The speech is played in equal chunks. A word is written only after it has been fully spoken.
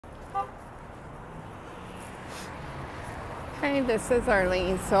Hey, this is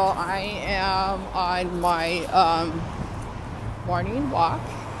Arlene. So I am on my morning walk,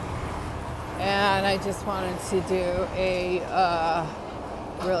 and I just wanted to do a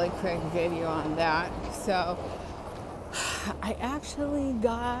really quick video on that. So I actually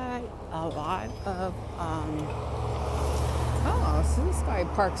got a lot of oh, so this guy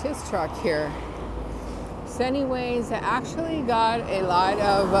parked his truck here. So anyways, I actually got a lot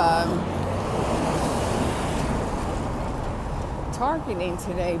of targeting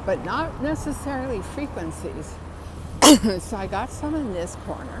today, but not necessarily frequencies. So I got some in this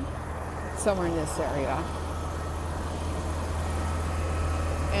corner, somewhere in this area.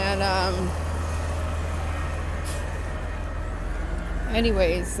 And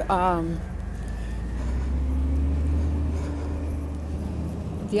anyways, the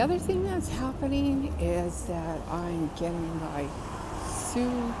other thing that's happening is that I'm getting like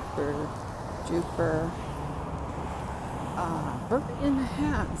super duper burnt in the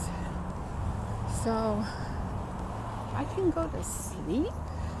hands. So I can go to sleep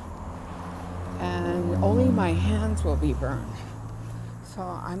and only my hands will be burned. So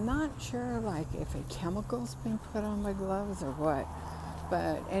I'm not sure like if a chemical's been put on my gloves or what.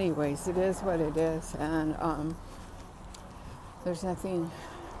 But anyways, it is what it is, and there's nothing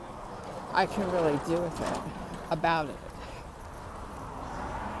I can really do with it, about it.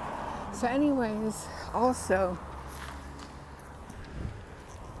 So anyways, also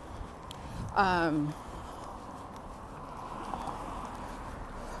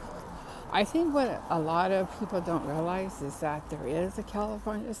I think what a lot of people don't realize is that there is a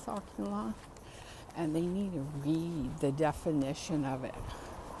California stalking law, and they need to read the definition of it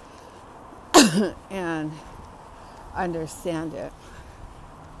and understand it.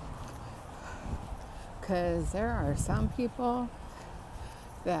 Because there are some people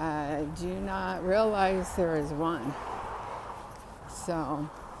that do not realize there is one. So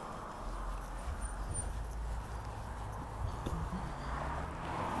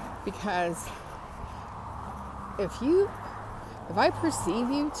because if I perceive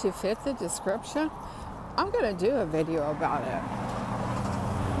you to fit the description, I'm going to do a video about it.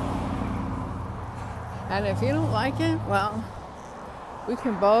 And if you don't like it, well, we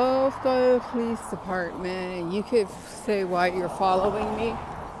can both go to the police department, and you could say why you're following me,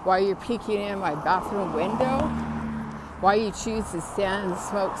 why you're peeking in my bathroom window, why you choose to stand and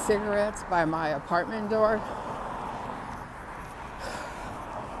smoke cigarettes by my apartment door,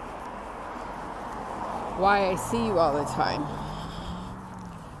 why I see you all the time.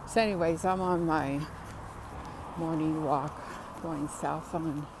 So anyways, I'm on my morning walk going south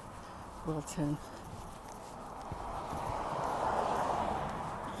on Wilton.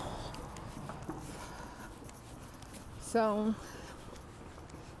 So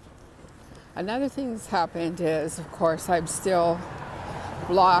another thing that's happened is, of course, I'm still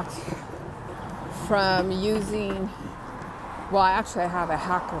blocked from using, well, actually I have a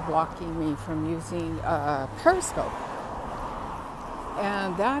hacker blocking me from using Periscope.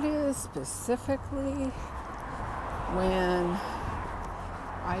 And that is specifically when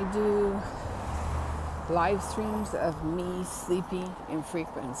I do live streams of me sleeping in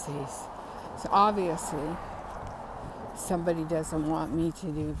frequencies. So obviously, somebody doesn't want me to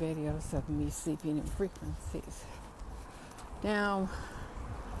do videos of me sleeping in frequencies. Now,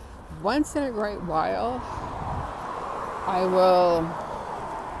 once in a great while, I will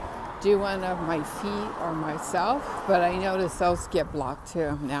do one of my feet or myself, but I notice those get blocked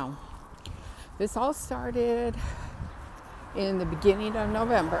too now. This all started in the beginning of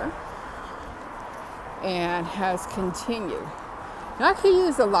November and has continued. Now I could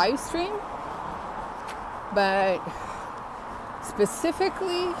use a live stream, but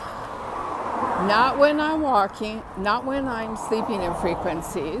specifically not when I'm walking, not when I'm sleeping in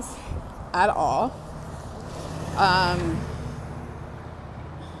frequencies at all.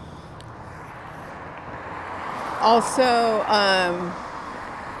 Also,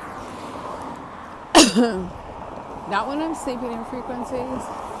 not when I'm sleeping in frequencies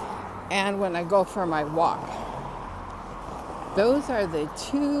and when I go for my walk. Those are the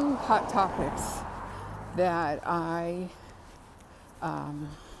two hot topics that I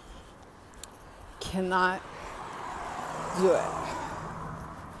cannot do it.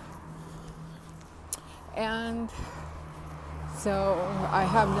 And so I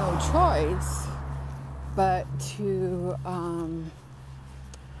have no choice but to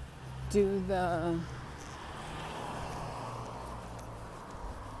do the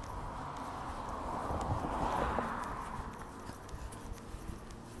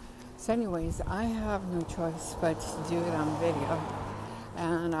so anyways, I have no choice but to do it on video.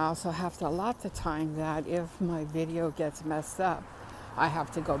 And I also have to allot the time that if my video gets messed up, I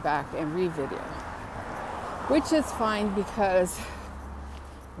have to go back and re-video. Which is fine because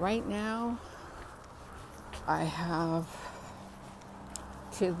right now I have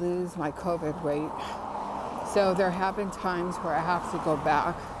to lose my COVID weight. So there have been times where I have to go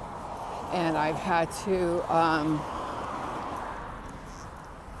back and I've had to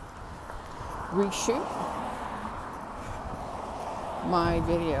reshoot my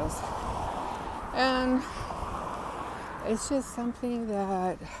videos. And it's just something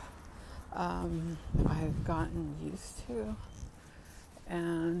that I've gotten used to,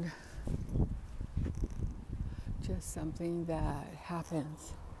 and just something that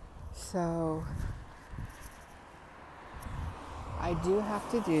happens. So I do have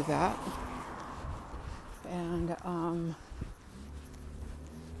to do that, and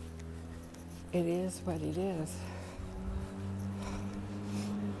it is what it is.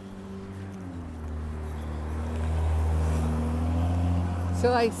 So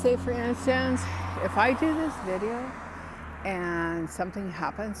like, say for instance, if I do this video and something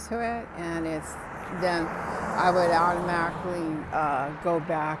happens to it, and then I would automatically go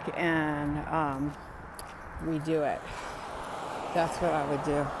back and redo it. That's what I would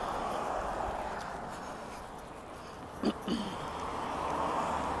do.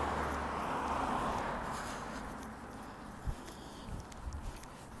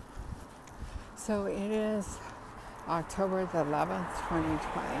 So it is October the 11th,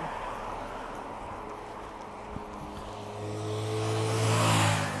 2020.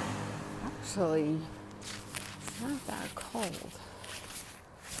 Actually, it's not that cold.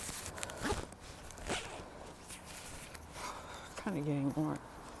 Kind of getting warm.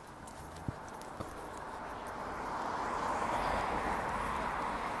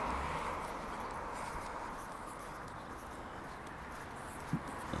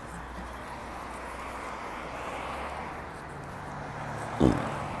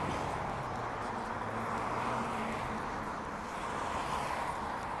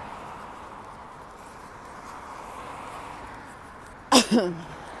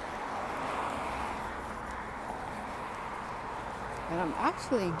 And I'm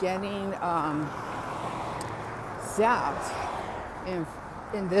actually getting zapped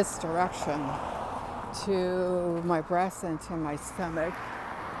in this direction to my breast and to my stomach.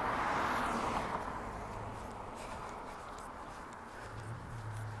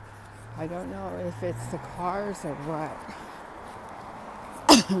 I don't know if it's the cars or what.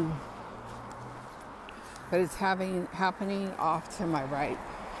 But it's happening off to my right.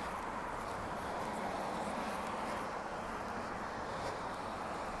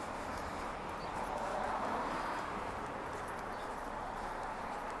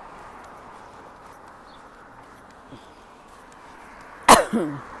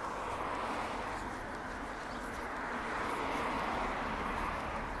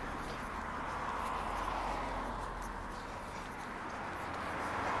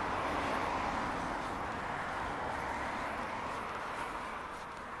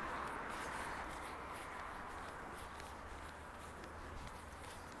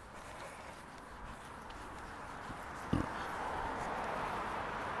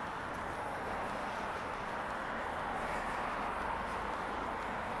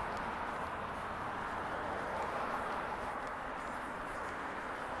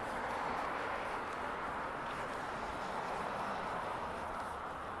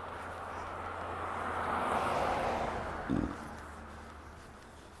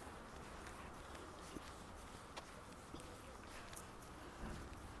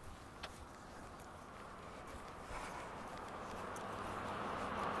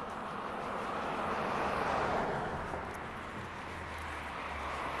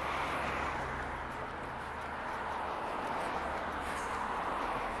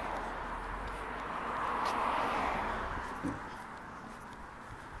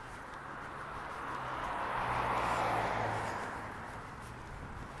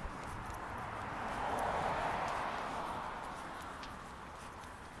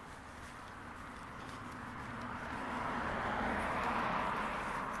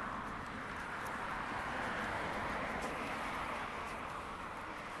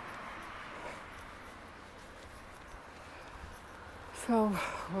 So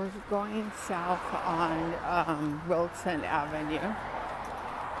we're going south on Wilson Avenue.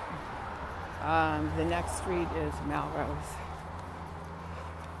 The next street is Melrose.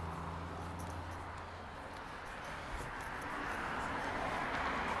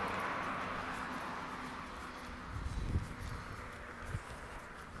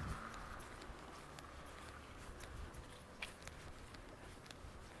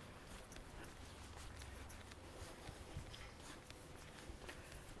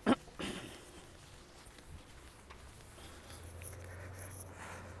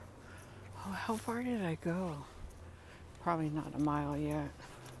 how far did I go? Probably not a mile yet.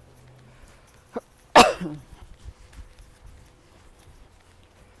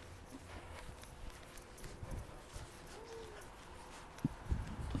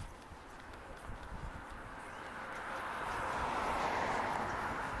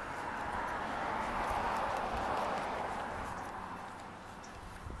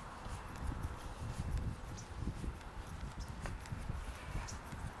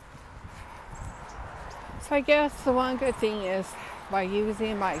 So I guess the one good thing is by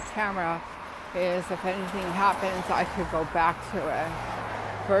using my camera is if anything happens, I could go back to it.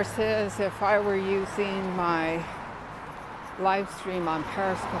 Versus if I were using my live stream on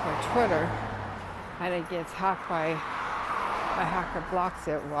Periscope or Twitter and it gets hacked by a hacker blocks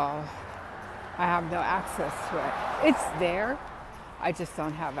it, well, I have no access to it. It's there, I just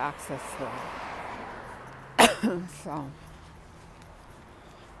don't have access to it. So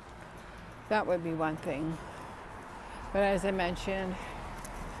that would be one thing. But as I mentioned,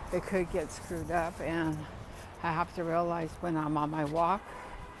 it could get screwed up, and I have to realize when I'm on my walk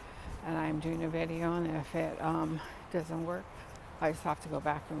and I'm doing a video, and if it doesn't work, I just have to go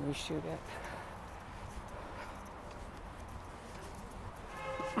back and reshoot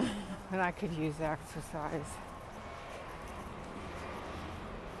it. And I could use exercise.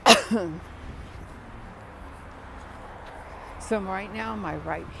 So right now my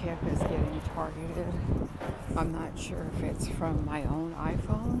right hip is getting targeted. I'm not sure if it's from my own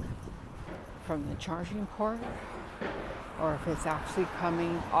iPhone, from the charging port, or if it's actually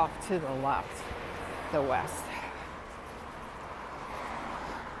coming off to the left, the west.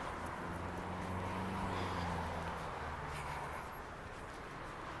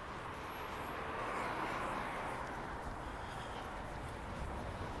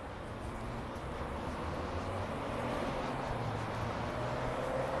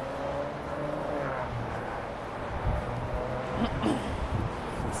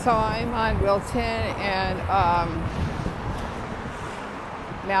 So I'm on Wilton and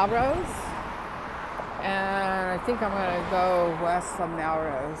Melrose, and I think I'm going to go west of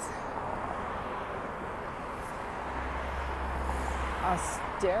Melrose.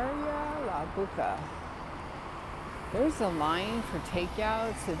 Osteria La Buca. There's a line for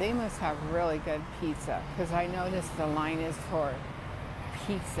takeout, so they must have really good pizza, because I noticed the line is for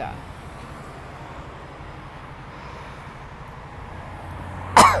pizza.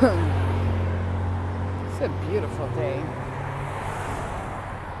 It's a beautiful day.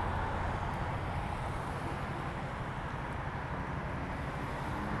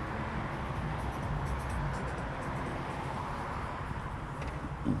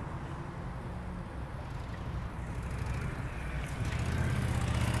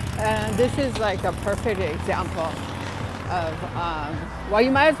 And this is like a perfect example of, well,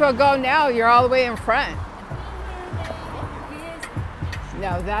 you might as well go now. You're all the way in front.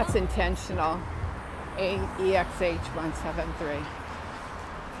 No, that's intentional. EXH173.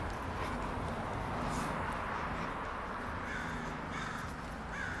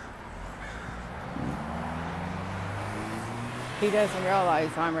 He doesn't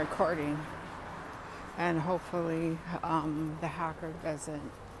realize I'm recording, and hopefully the hacker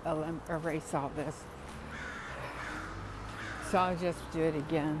doesn't erase all this. So I'll just do it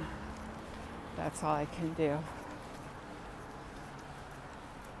again. That's all I can do.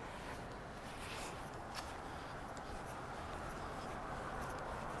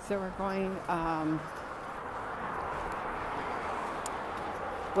 So we're going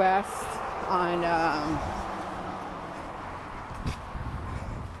west on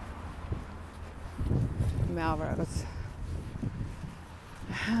Melrose.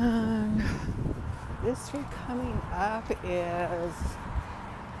 And this street coming up is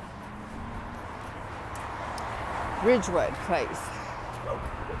Ridgewood Place.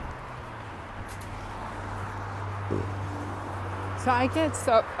 So I get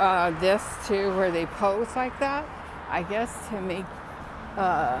this too, where they pose like that, I guess to make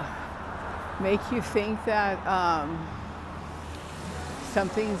you think that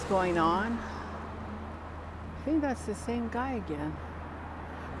something's going on. I think that's the same guy again.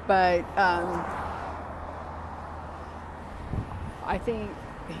 But I think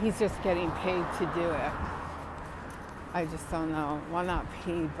he's just getting paid to do it. I just don't know. Well, not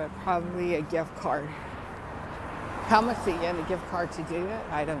paid, but probably a gift card. How much do you get a gift card to do it?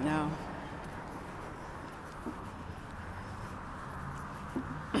 I don't know.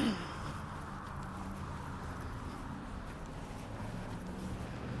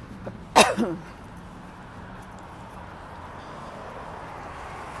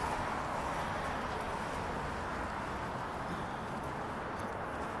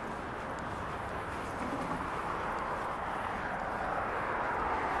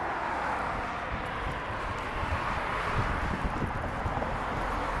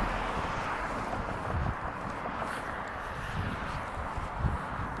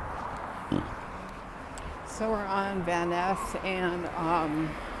 So we're on Van Ness and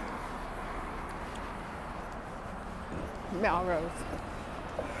Melrose.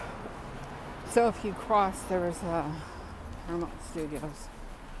 So if you cross, there was Paramount Studios.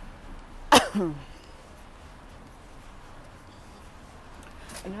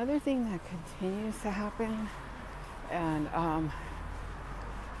 Another thing that continues to happen, and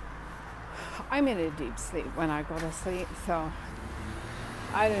I'm in a deep sleep when I go to sleep, so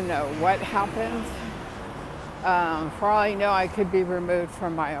I don't know what happens. For all I know, I could be removed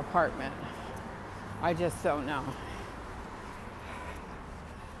from my apartment. I just don't know.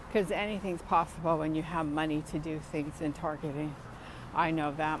 Because anything's possible when you have money to do things in targeting. I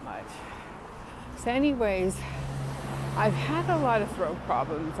know that much. So anyways, I've had a lot of throat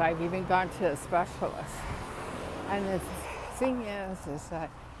problems. I've even gone to a specialist. And the thing is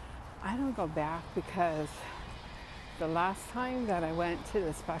that I don't go back because the last time that I went to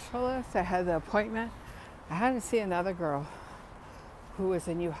the specialist, I had the appointment, I had to see another girl who was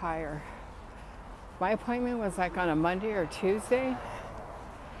a new hire. My appointment was like on a Monday or Tuesday,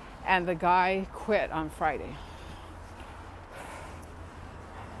 and the guy quit on Friday.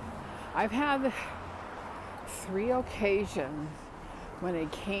 I've had 3 occasions when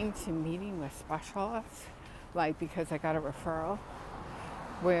it came to meeting with specialists, like because I got a referral,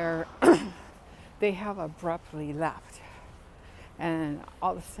 where they have abruptly left and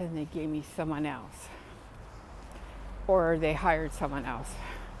all of a sudden they gave me someone else, or they hired someone else.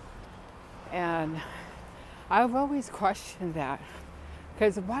 And I've always questioned that,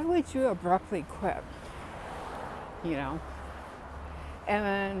 because why would you abruptly quit, you know? And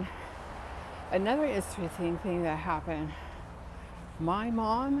then another interesting thing that happened, my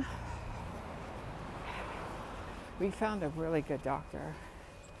mom, we found a really good doctor,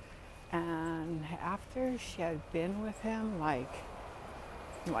 and after she had been with him like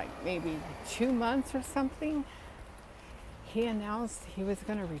maybe 2 months or something, he announced he was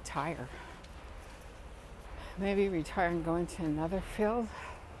going to retire. Maybe retire and go into another field,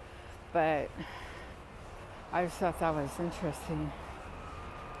 but I just thought that was interesting.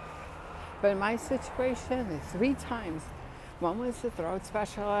 But in my situation, the 3 times, one was the throat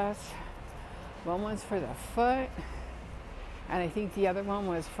specialist, one was for the foot, and I think the other one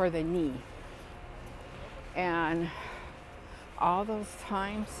was for the knee. And all those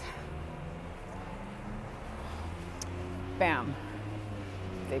times, bam,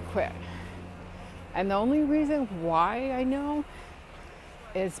 they quit. And the only reason why I know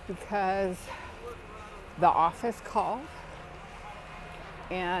is because the office called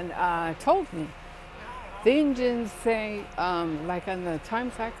and told me. They didn't say, like on the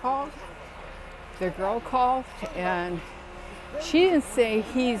times I called, the girl called and she didn't say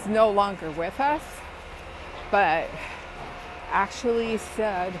he's no longer with us, but actually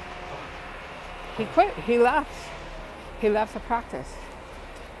said he quit, he left the practice.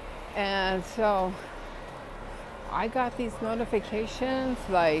 And so I got these notifications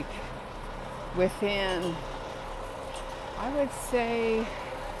like within, I would say,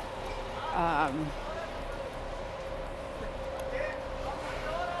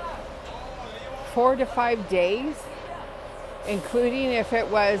 4 to 5 days, including if it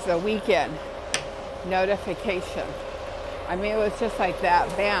was a weekend notification. I mean, it was just like that,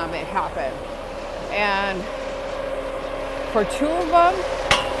 bam, it happened. And for 2 of them,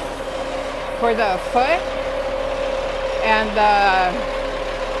 for the foot and the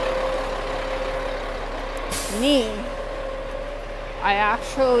knee, I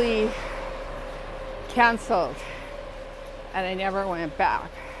actually canceled and I never went back.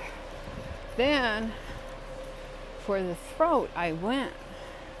 Then for the throat, I went.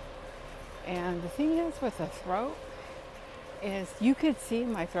 And the thing is with the throat is you could see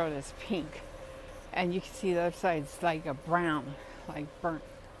my throat is pink, and you can see the other side's like a brown, like burnt.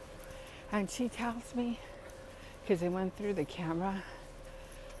 And she tells me, because they went through the camera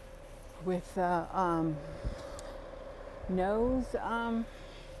with the nose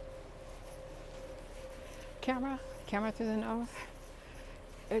camera through the nose,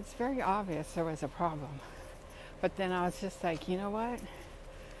 it's very obvious there was a problem. But then I was just like, you know what?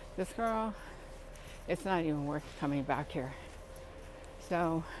 This girl, it's not even worth coming back here.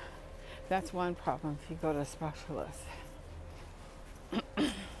 So that's one problem if you go to a specialist.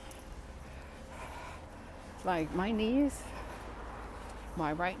 Like my knees,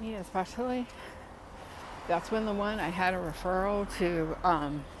 my right knee especially, that's when the one I had a referral to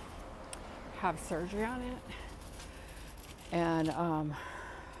have surgery on it. And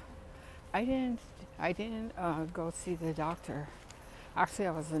I didn't go see the doctor. Actually,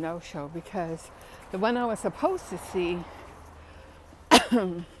 I was a no-show because the one I was supposed to see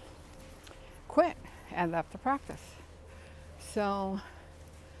quit, and left the practice. So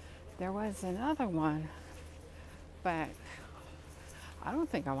there was another one, but I don't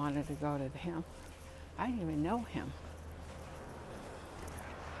think I wanted to go to him. I didn't even know him.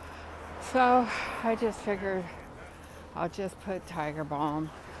 So I just figured I'll just put Tiger Balm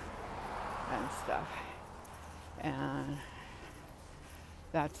and stuff. And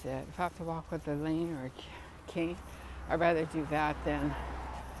that's it. If I have to walk with a lane or a cane, I'd rather do that than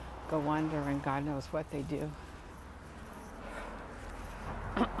go under and God knows what they do.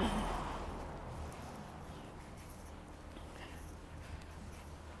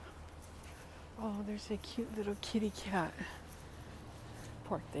 Oh, there's a cute little kitty cat.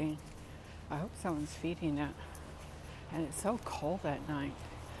 Poor thing. I hope someone's feeding it. And it's so cold at night.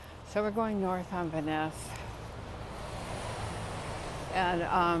 So we're going north on Van Ness.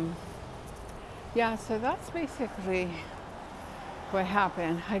 And yeah, so that's basically what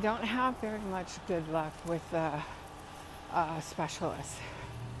happened. I don't have very much good luck with the specialists.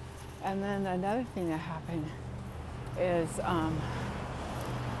 And then another thing that happened is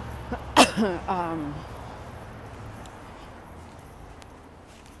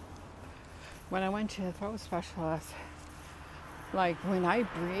when I went to the throat specialist, like when I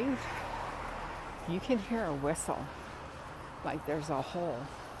breathe, you can hear a whistle, like there's a hole.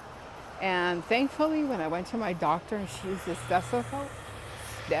 And thankfully, when I went to my doctor and she used a stethoscope,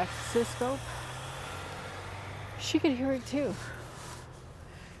 she could hear it too.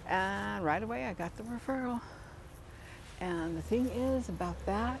 And right away I got the referral. And the thing is about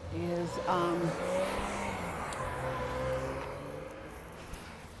that is,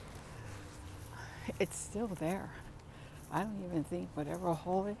 it's still there. I don't even think whatever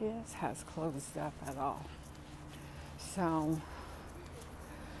hole it is has closed up at all. So,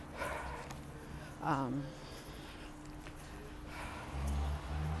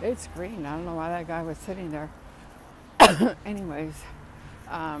 it's green. I don't know why that guy was sitting there. Anyways,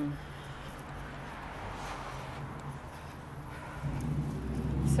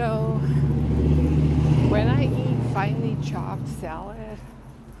 so when I eat finely chopped salad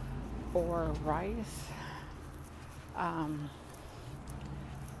or rice,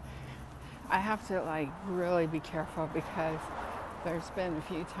 I have to like really be careful because there's been a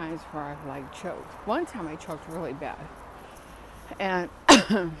few times where I've like choked. One time I choked really bad and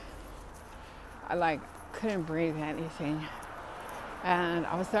I like couldn't breathe anything. And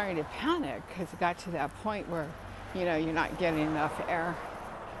I was starting to panic because it got to that point where, you know, you're not getting enough air.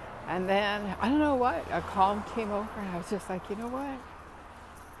 And then, I don't know what, a calm came over and I was just like, you know what?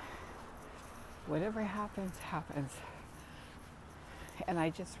 Whatever happens, happens. And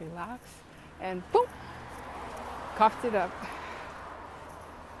I just relaxed and boom, coughed it up.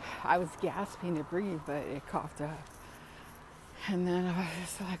 I was gasping to breathe, but it coughed up. And then I was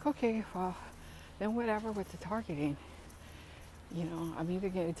just like, okay, well, then whatever with the targeting. You know, I'm either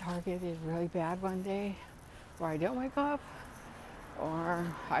getting targeted really bad one day where I don't wake up or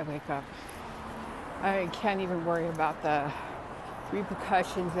I wake up. I can't even worry about the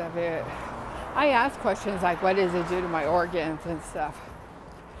repercussions of it. I ask questions like, what does it do to my organs and stuff?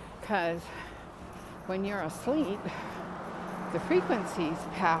 Because when you're asleep, the frequencies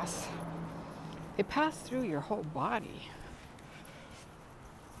pass through your whole body.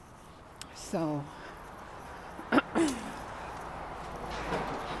 So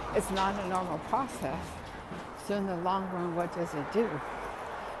it's not a normal process. So in the long run, what does it do?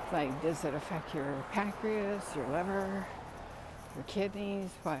 Like, does it affect your pancreas, your liver, your kidneys?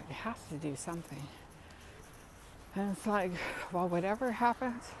 But it has to do something. And it's like, well, whatever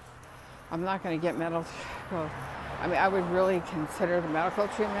happens, I'm not going to get medical. I mean, I would really consider the medical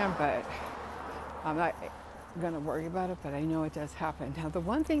treatment, but I'm not going to worry about it. But I know it does happen. Now, the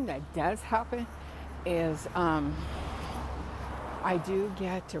one thing that does happen is I do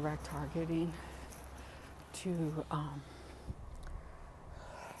get direct targeting to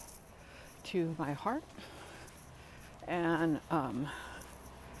my heart. And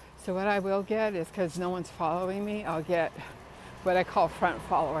so what I will get is, because no one's following me, I'll get what I call front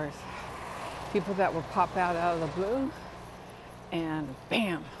followers. People that will pop out of the blue and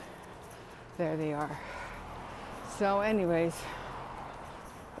bam, there they are. So anyways,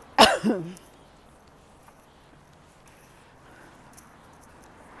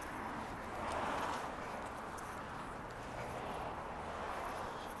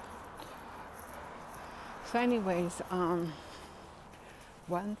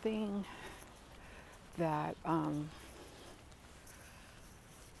 one thing that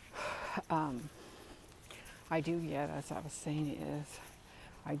I do get, as I was saying, is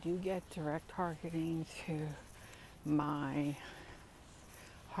I do get direct targeting to my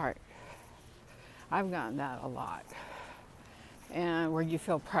heart. I've gotten that a lot. And where you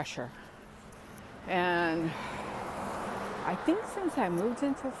feel pressure. And I think since I moved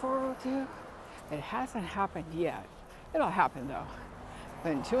into 402, it hasn't happened yet. It'll happen though.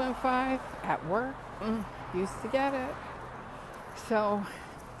 But in 2 and 5 at work, used to get it. So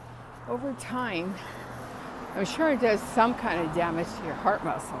over time, I'm sure it does some kind of damage to your heart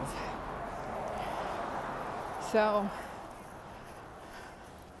muscles. So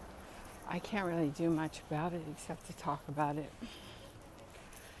I can't really do much about it except to talk about it.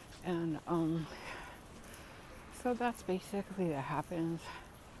 And so that's basically what happens.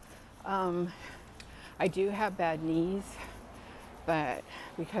 I do have bad knees, but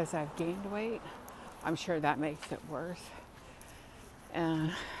because I've gained weight, I'm sure that makes it worse.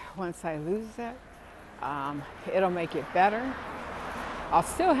 And once I lose it, it'll make it better. I'll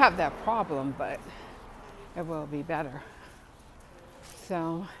still have that problem, but it will be better.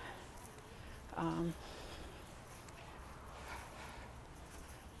 So,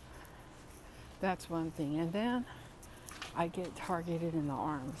 that's one thing. And then I get targeted in the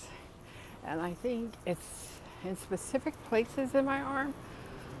arms. And I think it's in specific places in my arm.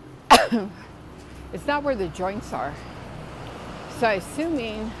 It's not where the joints are. So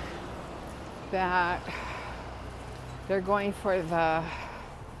assuming that they're going for the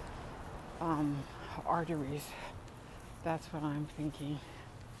arteries. That's what I'm thinking.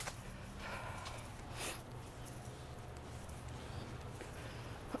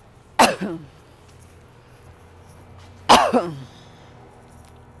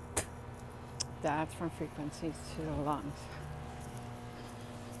 That's from frequencies to the lungs.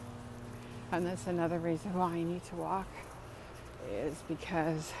 And that's another reason why I need to walk, is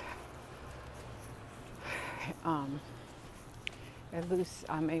because at least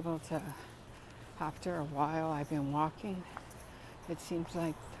I'm able to, after a while I've been walking, it seems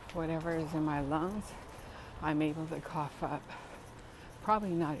like whatever is in my lungs, I'm able to cough up.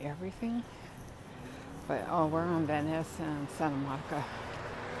 Probably not everything, but we're on Van Ness and Santa Monica,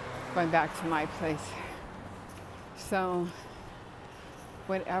 going back to my place. So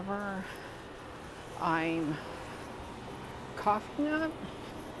whatever I'm coughing up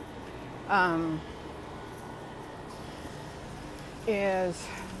is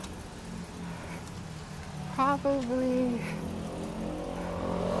probably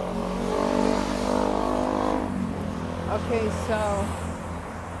okay. So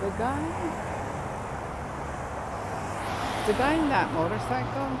the guy in that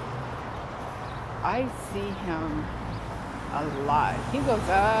motorcycle, I see him a lot. He goes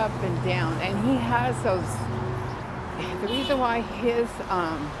up and down, and he has those. The reason why his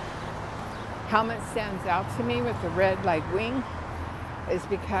helmet stands out to me with the red like wing is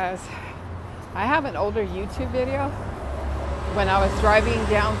because I have an older YouTube video when I was driving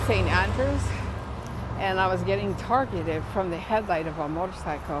down St. Andrews, and I was getting targeted from the headlight of a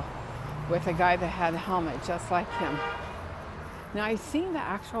motorcycle with a guy that had a helmet just like him. Now, I've seen the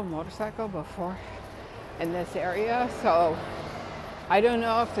actual motorcycle before in this area, so I don't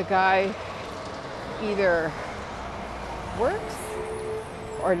know if the guy either works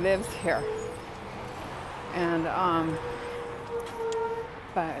or lives here. And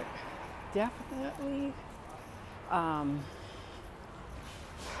but definitely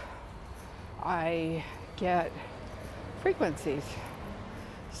I get frequencies.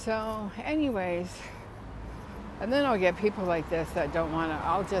 So anyways, and then I'll get people like this that don't want to,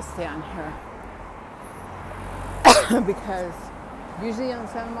 I'll just stand here. Because usually on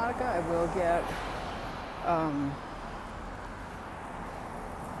Santa Monica, I will get,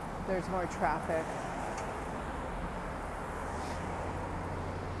 there's more traffic.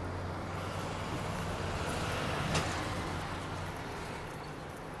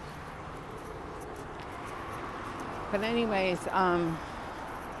 But anyways,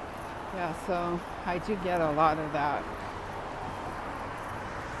 yeah, so I do get a lot of that.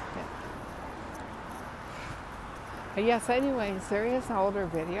 Yeah. But yes, anyways, there is an older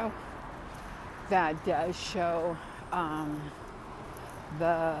video that does show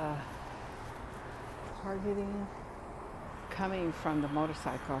the targeting coming from the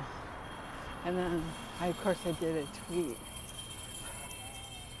motorcycle. And then, of course, I did a tweet.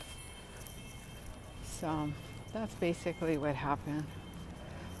 So that's basically what happened.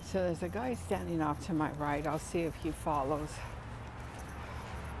 So there's a guy standing off to my right. I'll see if he follows.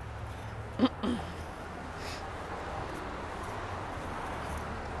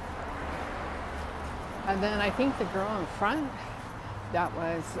 And then I think the girl in front that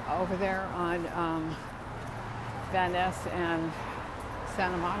was over there on Van Ness and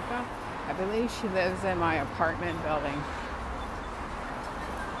Santa Monica, I believe she lives in my apartment building.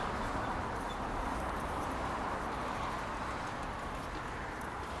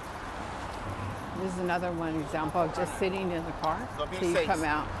 This is another one example of just sitting in the car till you come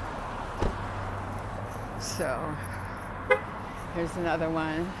out. So here's another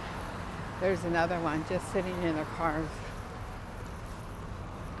one. There's another one just sitting in their cars.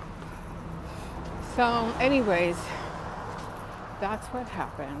 So anyways, that's what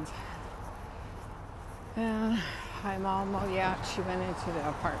happened. And I'm almost, yeah, she went into the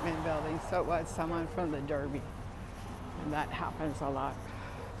apartment building, so it was someone from the Derby. And that happens a lot.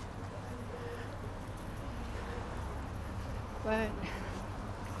 But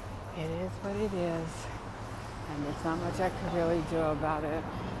it is what it is, and there's not much I could really do about it.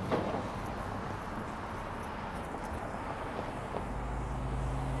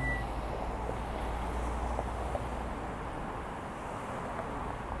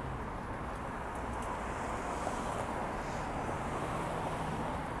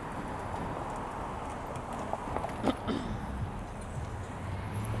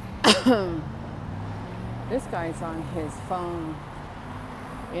 This guy's on his phone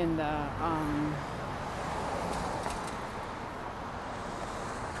in the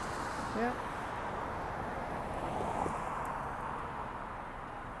yeah.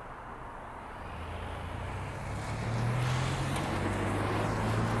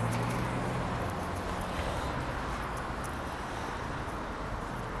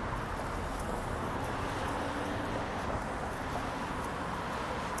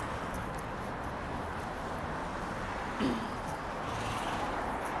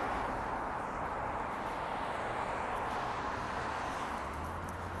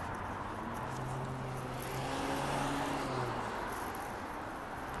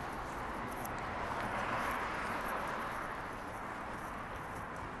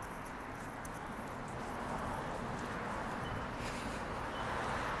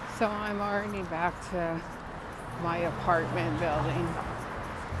 So I'm already back to my apartment building,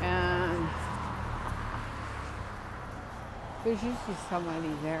 and there's usually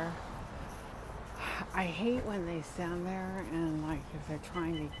somebody there. I hate when they stand there and like if they're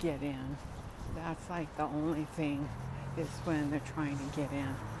trying to get in. That's like the only thing is when they're trying to get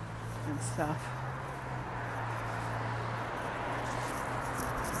in and stuff.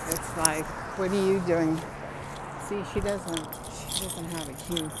 It's like, what are you doing? See, she doesn't have a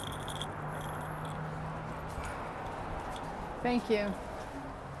key. Thank you.